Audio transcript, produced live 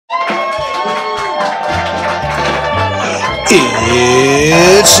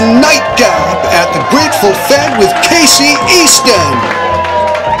It's Nightgap at the Grateful Fed with Kassie Easton.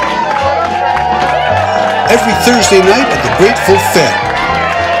 Every Thursday night at the Grateful Fed.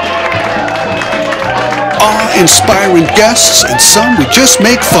 Awe-inspiring guests and some we just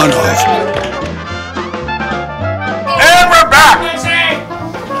make fun of. And we're back!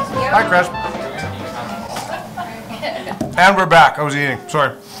 Hi, Chris. And we're back. I was eating.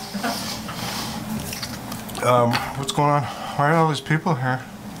 Sorry. What's going on? Why are all these people here?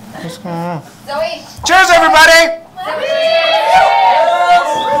 What's going on? Zoe. Cheers, everybody!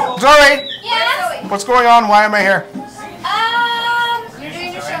 Zoe! Yes? What's going on? Why am I here? You're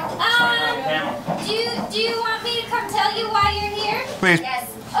doing your show. Do you want me to come tell you why you're here? Please. Yes.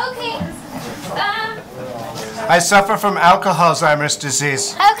 Okay. I suffer from Alzheimer's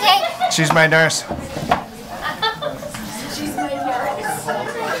disease. Okay. She's my nurse.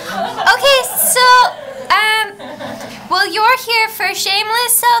 Okay, so, well, you're here for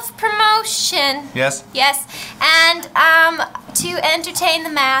shameless self-promotion. Yes? Yes, and, to entertain the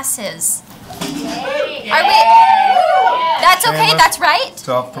masses. Are we? That's okay, Shameless that's right?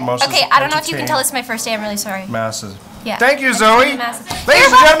 Self-promotion. Okay, I don't know if you can tell it's my first day, I'm really sorry. Masses. Yeah. Thank you, Zoe. Masses.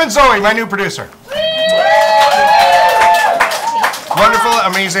 Ladies and gentlemen, Zoe, my new producer. Wonderful,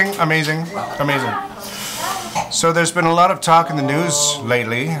 amazing, amazing, amazing. So there's been a lot of talk in the news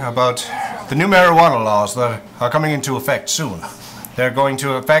lately about the new marijuana laws that are coming into effect soon. They're going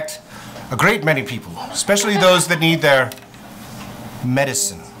to affect a great many people, especially those that need their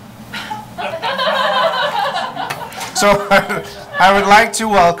medicine. So I would like to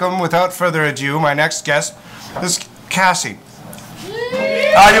welcome, without further ado, my next guest, this is Kassie.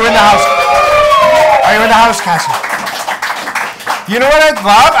 Are you in the house? Are you in the house, Kassie? You know what I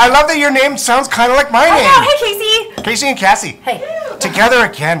love? I love that your name sounds kind of like my name. Oh, hey, Kassie. Kassie and Kassie. Hey. Together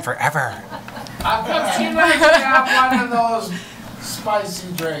again forever. I bet you like to have one of those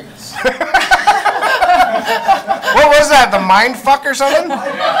spicy drinks. What was that? The mind fuck or something?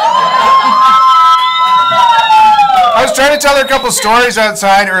 I was trying to tell her a couple stories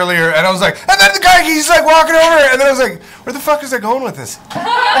outside earlier, and I was like, and then the guy, he's like walking over, and then I was like, where the fuck is I going with this?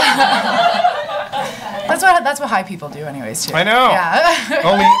 That's what high people do anyways, too. I know.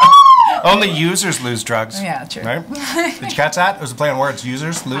 Yeah. Only users lose drugs. Yeah, true. Right? Did you catch that? It was a play on words.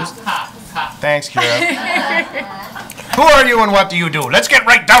 Users lose. Thanks, Kira. Who are you and what do you do? Let's get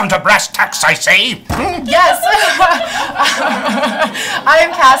right down to brass tacks, I say. Yes. I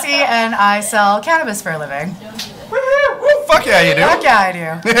am Kassie, and I sell cannabis for a living. Fuck yeah, you do. Fuck yeah, I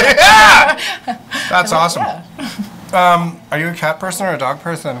do. Yeah! That's awesome. Yeah. Are you a cat person or a dog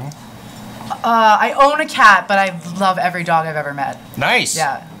person? I own a cat, but I love every dog I've ever met. Nice.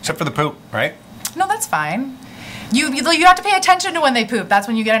 Yeah. Except for the poop, right? No, that's fine. You have to pay attention to when they poop. That's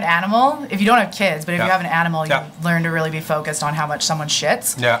when you get an animal. If you don't have kids, but if you have an animal, you learn to really be focused on how much someone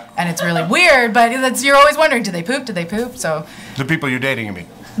shits. Yeah. And it's really weird, but you're always wondering, did they poop? Did they poop? So. The people you're dating, you mean?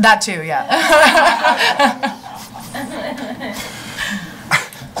 That too, yeah.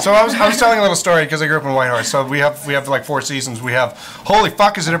 So I was telling a little story because I grew up in Whitehorse. So we have like 4 seasons. We have holy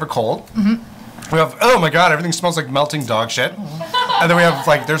fuck, is it ever cold? Mm-hmm. We have oh my god, everything smells like melting dog shit. And then we have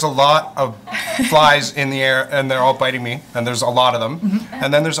like there's a lot of flies in the air and they're all biting me and there's a lot of them. Mm-hmm.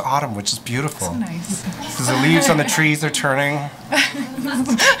 And then there's autumn, which is beautiful. So nice. Because the leaves on the trees they're turning.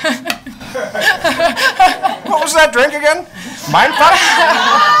 What was that drink again? Mind fuck?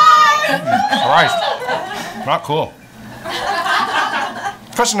 Christ. Not cool.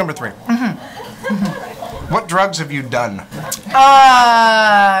 Question number 3. Mm-hmm. Mm-hmm. What drugs have you done?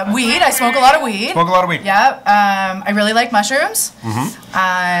 Weed. I smoke a lot of weed. Smoke a lot of weed. Yeah. I really like mushrooms. Mm-hmm.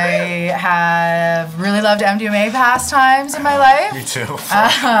 I have really loved MDMA pastimes in my life. Me too.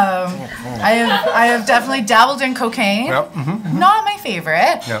 I have definitely dabbled in cocaine. Yep. Mm-hmm. Mm-hmm. Not my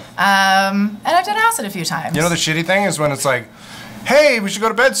favorite. Yep. And I've done acid a few times. You know the shitty thing is when it's like, hey, we should go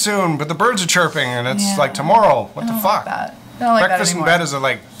to bed soon, but the birds are chirping and it's like tomorrow. What the fuck? Like that. I don't like Breakfast that in bed is at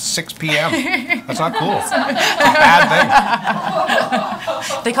like 6 p.m. That's not cool. It's a bad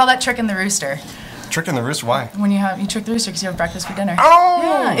thing. They call that tricking the rooster. Tricking the rooster? Why? When you trick the rooster because you have breakfast for dinner. Oh!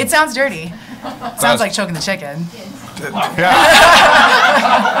 Yeah, it sounds dirty. Sounds like choking the chicken. Yeah.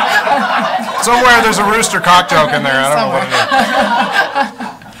 Somewhere there's a rooster cock joke in there. I don't know what it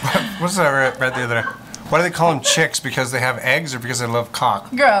is. What's that I read the other day? Why do they call them chicks? Because they have eggs or because they love cock?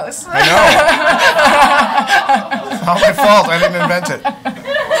 Gross. I know. Not my fault. I didn't invent it.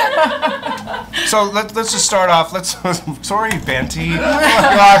 So let's just start off. Sorry, Benty. Oh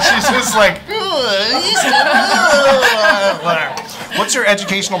my gosh, she's just like. Whatever. What's your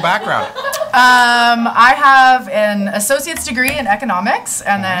educational background? I have an associate's degree in economics,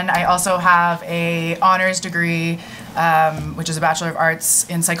 and then I also have a honors degree, which is a Bachelor of Arts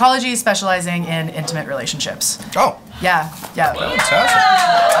in psychology, specializing in intimate relationships. Oh. Yeah. Fantastic.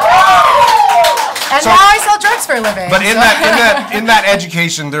 And now I sell drugs for a living. But in that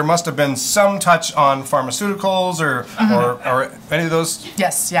education, there must have been some touch on pharmaceuticals or any of those.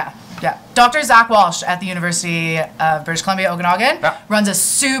 Yes, yeah. Dr. Zach Walsh at the University of British Columbia, Okanagan, runs a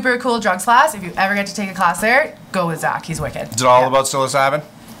super cool drugs class. If you ever get to take a class there, go with Zach. He's wicked. Is it all about psilocybin?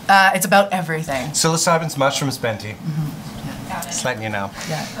 It's about everything. Psilocybin's mushrooms, Benty. Just letting you know.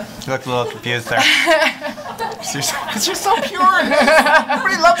 Yeah. You look a little confused there. Because you're so pure and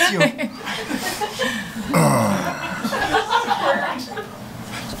everybody loves you.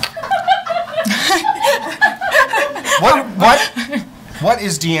 What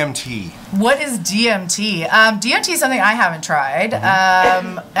is DMT? What is DMT? DMT is something I haven't tried,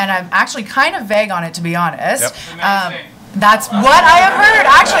 and I'm actually kind of vague on it, to be honest. Yep. That's what I have heard,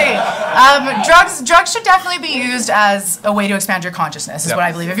 actually. Drugs should definitely be used as a way to expand your consciousness, is what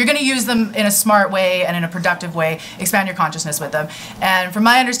I believe. If you're going to use them in a smart way and in a productive way, expand your consciousness with them. And from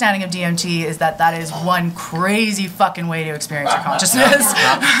my understanding of DMT is that is one crazy fucking way to experience your consciousness.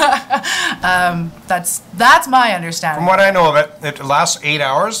 That's my understanding. From what I know of it, it lasts 8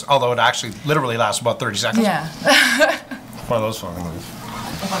 hours, although it actually literally lasts about 30 seconds. Yeah. One of those fucking movies.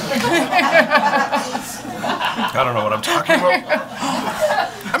 I don't know what I'm talking about.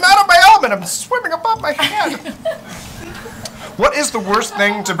 I'm out of my element. I'm swimming above my head. What is the worst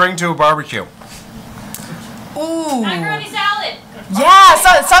thing to bring to a barbecue? Ooh. Macaroni salad. Yeah,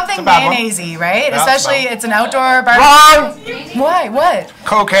 something mayonnaise-y, right? Yeah, especially it's an outdoor barbecue. Wrong! Why? What?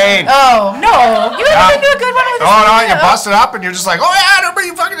 Cocaine. Oh, no. You haven't been to a good one with this. Oh, no, you bust it up and you're just like, oh, yeah,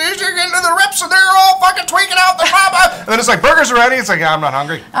 everybody fucking is into the rips and they're all fucking tweaking out the blah. And then it's like, burgers are ready. It's like, yeah, I'm not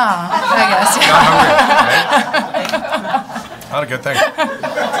hungry. Oh, I guess. Not hungry. Right? Not a good thing.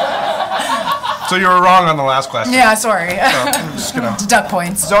 So you were wrong on the last question. Yeah, sorry. So I'm just gonna... Deduct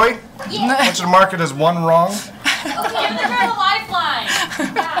points. Zoe, I want you to mark it as one wrong. Okay, I'm the girl lifeline.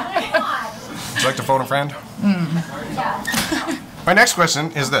 Would you like to phone a friend? Yeah. My next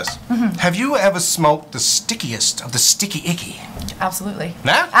question is this. Have you ever smoked the stickiest of the sticky icky? Absolutely.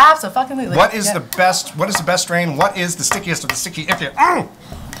 Nah? Absolutely. What is the best strain? What is the stickiest of the sticky icky?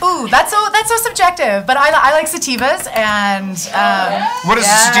 Ooh, that's so subjective. But I like sativas and. What does a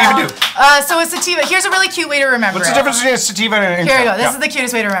sativa do? So a sativa. Here's a really cute way to remember. What's the difference between a sativa and an indica? Here you go. This is the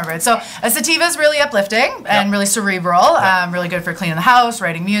cutest way to remember it. So a sativa is really uplifting and really cerebral. Really good for cleaning the house,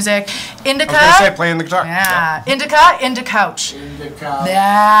 writing music. Indica. I was gonna say playing the guitar. Yeah. Indica couch.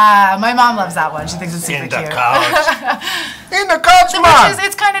 Yeah. My mom loves that one. She thinks it's super cute. Indica couch, man.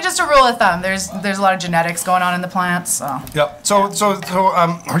 It's kind of just a rule of thumb. There's a lot of genetics going on in the plants. So. Yep. So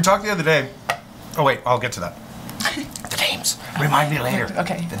we talked the other day. Oh wait, I'll get to that. The names. Remind me later.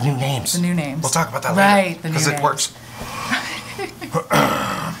 Okay. The new names. The new names. We'll talk about that later. Right. Because it works.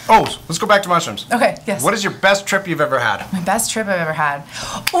 Oh, let's go back to mushrooms. Okay. Yes. What is your best trip you've ever had? My best trip I've ever had.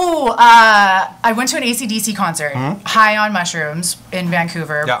 Ooh, I went to an AC/DC concert, high on mushrooms in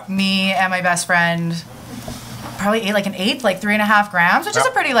Vancouver. Yeah. Me and my best friend probably ate like an eighth, like 3.5 grams, which is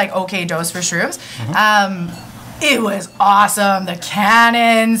a pretty like okay dose for shrooms. It was awesome. The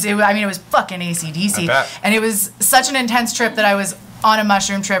cannons. It was fucking AC/DC. And it was such an intense trip that I was on a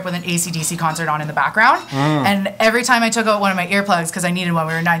mushroom trip with an AC/DC concert on in the background. And every time I took out one of my earplugs, because I needed one,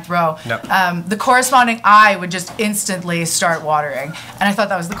 we were in 9th row, the corresponding eye would just instantly start watering. And I thought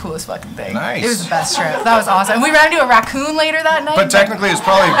that was the coolest fucking thing. Nice. It was the best trip. That was awesome. And we ran into a raccoon later that night. But technically it's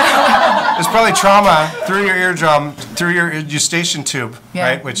probably trauma through your eardrum, through your eustachian tube,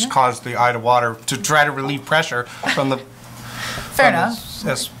 right? Which caused the eye to water to try to relieve pressure from the... Fair enough.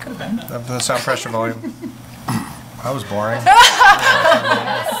 Yes, the sound pressure volume. That was boring.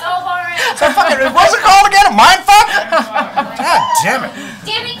 That's so boring. What's it called again? A mind fuck? God damn it.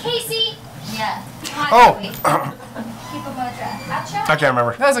 Damn it, Casey. Yeah. I can't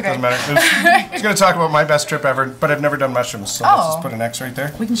remember. That's okay. Doesn't matter. I was going to talk about my best trip ever, but I've never done mushrooms, so let's just put an X right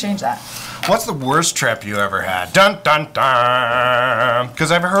there. We can change that. What's the worst trip you ever had? Dun dun dun.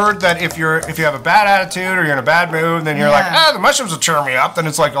 Because I've heard that if you have a bad attitude or you're in a bad mood, then you're like, the mushrooms will cheer me up. Then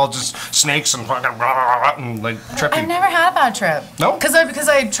it's like all just snakes and fucking and like tripping. I've never had a bad trip. No? Because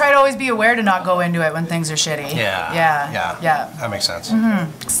I try to always be aware to not go into it when things are shitty. Yeah. That makes sense.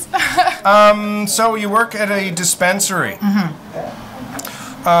 So you work at a dispensary.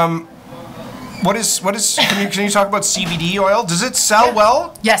 What is? Can you talk about CBD oil? Does it sell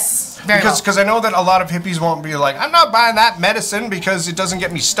well? Yes. Very well. Because I know that a lot of hippies won't be like, I'm not buying that medicine because it doesn't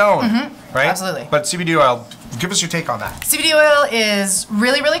get me stoned, right? Absolutely. But CBD oil, give us your take on that. CBD oil is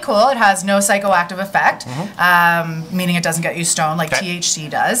really, really cool. It has no psychoactive effect, meaning it doesn't get you stoned like THC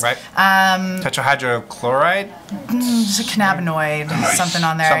does. Right. Tetrahydrochloride? There's a cannabinoid, something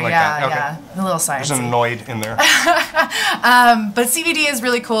on there. Something like that. Okay. Yeah, a little science. There's an annoyed in there. But CBD is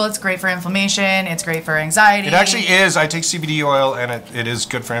really cool. It's great for inflammation. It's great for anxiety. It actually is. I take CBD oil, and it is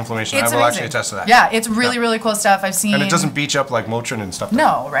good for inflammation. It's I will amazing. actually attest to that. Yeah, it's really, really cool stuff. I've seen. And it doesn't beach up like Motrin and stuff.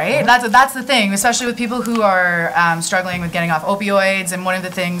 No, right? That's the thing, especially with people who are struggling with getting off opioids. And one of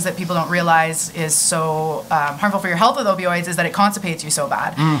the things that people don't realize is so harmful for your health with opioids is that it constipates you so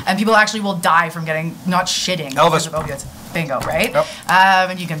bad, and people actually will die from not shitting because of opioids. Bingo, right? Yep.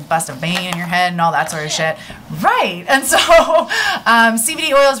 And you can bust a vein in your head and all that sort of shit. Right. And so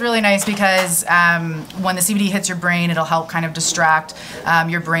CBD oil is really nice because when the CBD hits your brain, it'll help kind of distract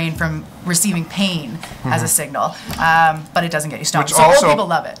your brain from receiving pain as a signal. But it doesn't get you stoned. Which So also, old people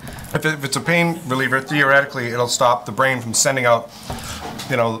love it. If it's a pain reliever, theoretically, it'll stop the brain from sending out,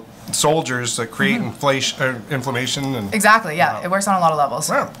 soldiers that create inflammation. And Exactly, yeah. It works on a lot of levels.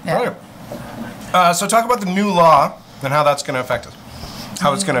 Yeah, Yeah. brilliant. So talk about the new law and how that's going to affect us.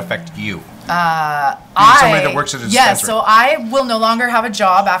 How it's going to affect you. Somebody that works at a dispensary. Yes, so I will no longer have a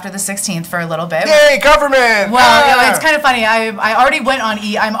job after the 16th for a little bit. Yay, government! Well, it's kind of funny. I already went on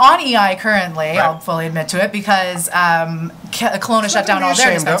I'm on EI currently. Right. I'll fully admit to it because Kelowna shut down all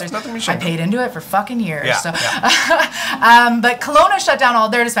their dispensaries. Nothing to be I ashamed of. paid into it for fucking years. Yeah, So. yeah. But Kelowna shut down all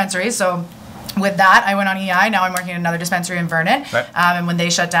their dispensaries, so. With that, I went on EI. Now I'm working at another dispensary in Vernon. Right. And when they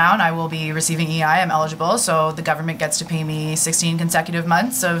shut down, I will be receiving EI. I'm eligible. So the government gets to pay me 16 consecutive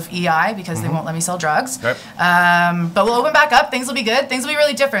months of EI because they won't let me sell drugs. Right. But we'll open back up. Things will be good. Things will be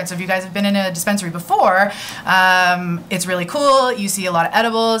really different. So if you guys have been in a dispensary before, it's really cool. You see a lot of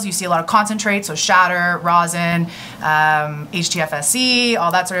edibles. You see a lot of concentrates, so shatter, rosin, HTFSC,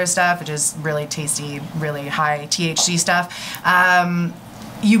 all that sort of stuff, which is really tasty, really high THC stuff.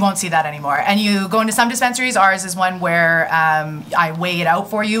 You won't see that anymore. And you go into some dispensaries, ours is one where I weigh it out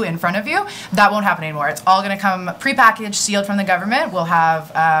for you in front of you. That won't happen anymore. It's all going to come prepackaged, sealed from the government. We'll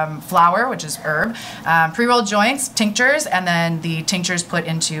have flour, which is herb, pre-rolled joints, tinctures, and then the tinctures put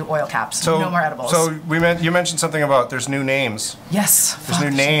into oil caps. No more edibles. So you mentioned something about there's new names. Yes. There's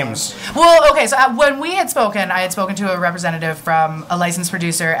new names. Well, okay, so when we had spoken, I had spoken to a representative from a licensed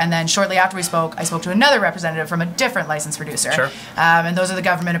producer, and then shortly after we spoke, I spoke to another representative from a different licensed producer. Sure. And those are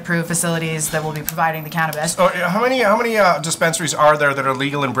the government-approved facilities that will be providing the cannabis. Oh, how many dispensaries are there that are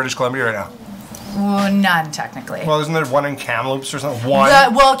legal in British Columbia right now? Well, none, technically. Well, isn't there one in Kamloops or something? One?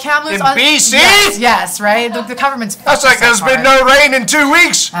 Kamloops in BC? Yes, right? The government's... That's like there's been no rain in 2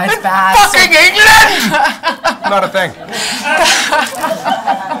 weeks. That's in bad. fucking England! Not a thing.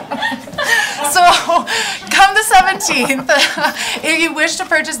 So, come the 17th, if you wish to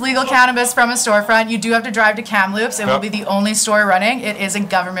purchase legal cannabis from a storefront, you do have to drive to Kamloops. It will be the only store running. It is a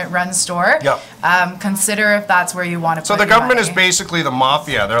government-run store. Yep. Consider if that's where you want to put So the your government money. is basically the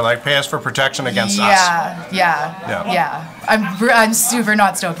mafia. They're like, pay us for protection against us. Yeah. I'm super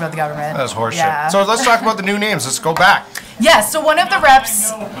not stoked about the government. That's horseshit. Yeah. So let's talk about the new names. Let's go back. Yes, so one of the reps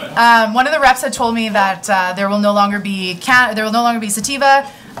had told me that there will no longer be sativa,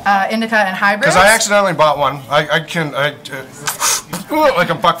 indica, and hybrids. Because I accidentally bought one. I can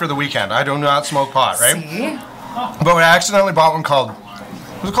fuck for the weekend. I do not smoke pot, right? See? But I accidentally bought one called,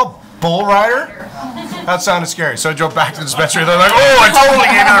 was it called Bull Rider? That sounded scary. So I drove back to the dispensary. They're like, oh, I totally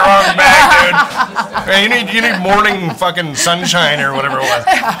gave you the wrong bag, dude. Hey, you need morning fucking sunshine or whatever it was.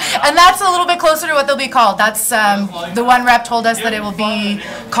 And that's a little bit closer to what they'll be called. That's the one rep told us that it will be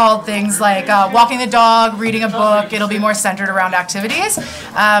called things like walking the dog, reading a book. It'll be more centered around activities.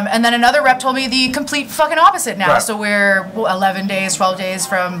 And then another rep told me the complete fucking opposite now. Right. So we're 11 days, 12 days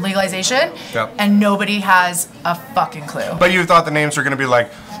from legalization, and nobody has a fucking clue. But you thought the names were going to be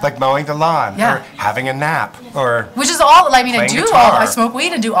like mowing the lawn, or having a nap, or which is all. I mean, I do guitar, I smoke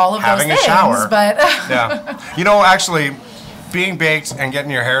weed and do all of having those things. a shower. But yeah, actually, being baked and getting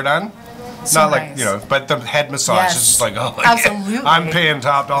your hair done. So not nice. like, but the head massage is just like, oh, absolutely. I'm paying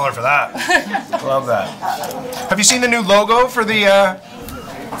top dollar for that. Love that. Have you seen the new logo for the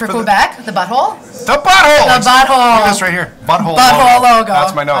for Quebec, the butthole? The butthole! The butthole. Look at this right here. Butthole logo.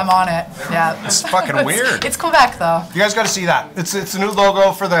 That's my note. I'm on it. Yeah. It's fucking weird. It's Quebec, though. You guys got to see that. It's a new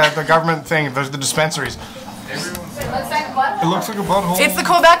logo for the government thing. There's the dispensaries. It looks like a butthole. It's the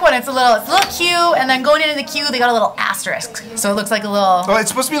Quebec one. It's a little Q, and then going into the Q, they got a little asterisk. So it looks like a little. Oh, it's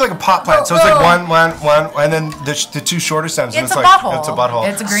supposed to be like a pot plant. So it's like one, and then the two shorter stems. It's and a like, butthole. It's a butthole.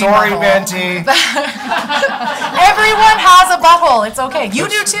 It's a green Sorry, butthole. Venti. Everyone has a butthole. It's okay. You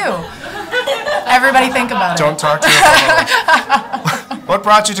do too. Everybody think about it. Don't talk to your butthole. What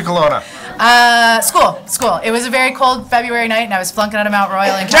brought you to Kelowna? School. It was a very cold February night, and I was flunking out of Mount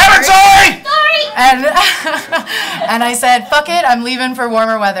Royal in Damn it, Calgary. sorry! And I said, fuck it, I'm leaving for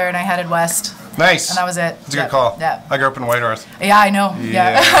warmer weather, and I headed west. Nice. And that was it. It's a good call. Yeah. I grew up in Whitehorse. Yeah, I know.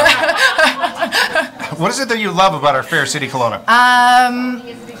 Yeah. What is it that you love about our fair city, Kelowna?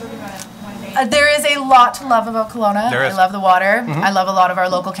 There is a lot to love about Kelowna. There is. I love the water. I love a lot of our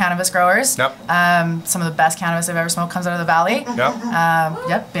local cannabis growers. Yep. Some of the best cannabis I've ever smoked comes out of the valley. Yep.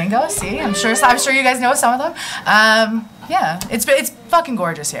 Yep. Bingo. See, I'm sure you guys know some of them. Yeah. It's fucking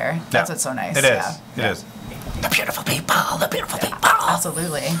gorgeous here. That's what's so nice. It is. Yeah. It is. The beautiful people. The beautiful people.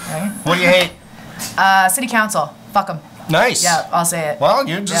 Absolutely. Right. What do you hate? City council. Fuck them. Nice. Yeah, I'll say it. Well,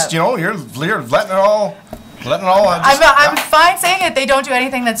 you just you're letting it all. I'm fine saying it. They don't do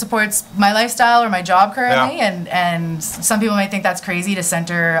anything that supports my lifestyle or my job currently, and some people might think that's crazy to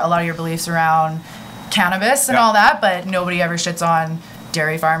center a lot of your beliefs around cannabis and all that, but nobody ever shits on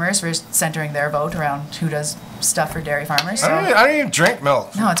dairy farmers for centering their vote around who does stuff for dairy farmers. So. I don't even drink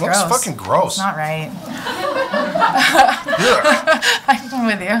milk. No, it's gross. It's fucking gross. It's not right. Yeah. I'm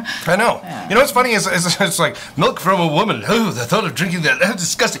with you. I know. Yeah. You know what's funny is it's like milk from a woman. Oh, the thought of drinking that. That's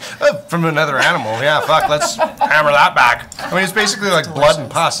disgusting. Oh, from another animal. Yeah, fuck. Let's hammer that back. I mean, it's basically like blood and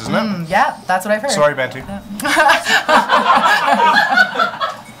pus, isn't it? Yeah, that's what I've heard. Sorry, Benty.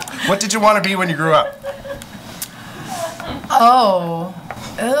 What did you want to be when you grew up?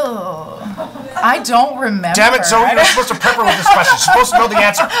 I don't remember. Damn it, Zoe, you're supposed to prep her with this question. She's supposed to know the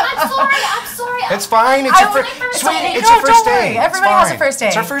answer. I'm sorry. It's fine. It's your first day. Everybody has a first day.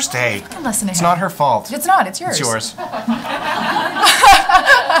 It's her first day. Listen to It's him. not her fault. It's not. It's yours. It's yours.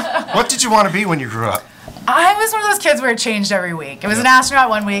 What did you want to be when you grew up? I was one of those kids where it changed every week. It was an astronaut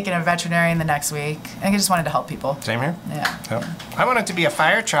one week and a veterinarian the next week. I think I just wanted to help people. Same here. Yeah. Yep. I wanted to be a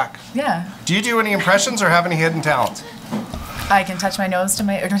fire truck. Yeah. Do you do any impressions or have any hidden talents? I can touch my nose to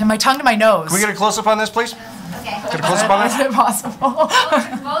my tongue to my nose. Can we get a close up on this, please? Okay. Get a close up on Is this? it possible?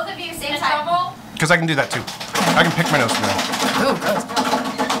 Both of you, same time. Because I can do that too. I can pick my nose from there. Ooh, gross.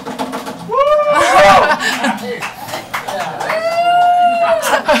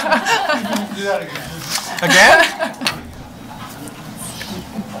 Do that again. Again?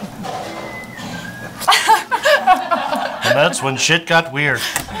 And that's when shit got weird.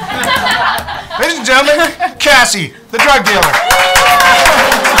 Ladies and gentlemen, Kassie, the drug dealer.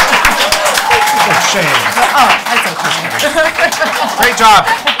 Oh, shame. That's okay. Great job.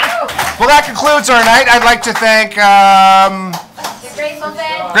 Well, that concludes our night. I'd like to thank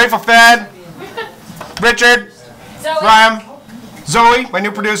Grateful Fed, Richard, Ryan, Zoe, my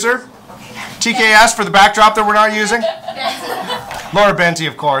new producer, TKS for the backdrop that we're not using, Laura Benty,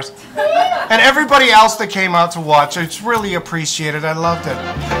 of course, and everybody else that came out to watch. It's really appreciated. I loved it.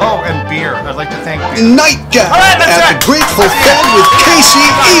 Oh, and beer. I'd like to thank beer. Nightgown right, that's at it. the Grateful Fed with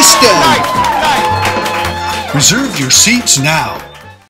Kassie Easton. Good night. Reserve your seats now.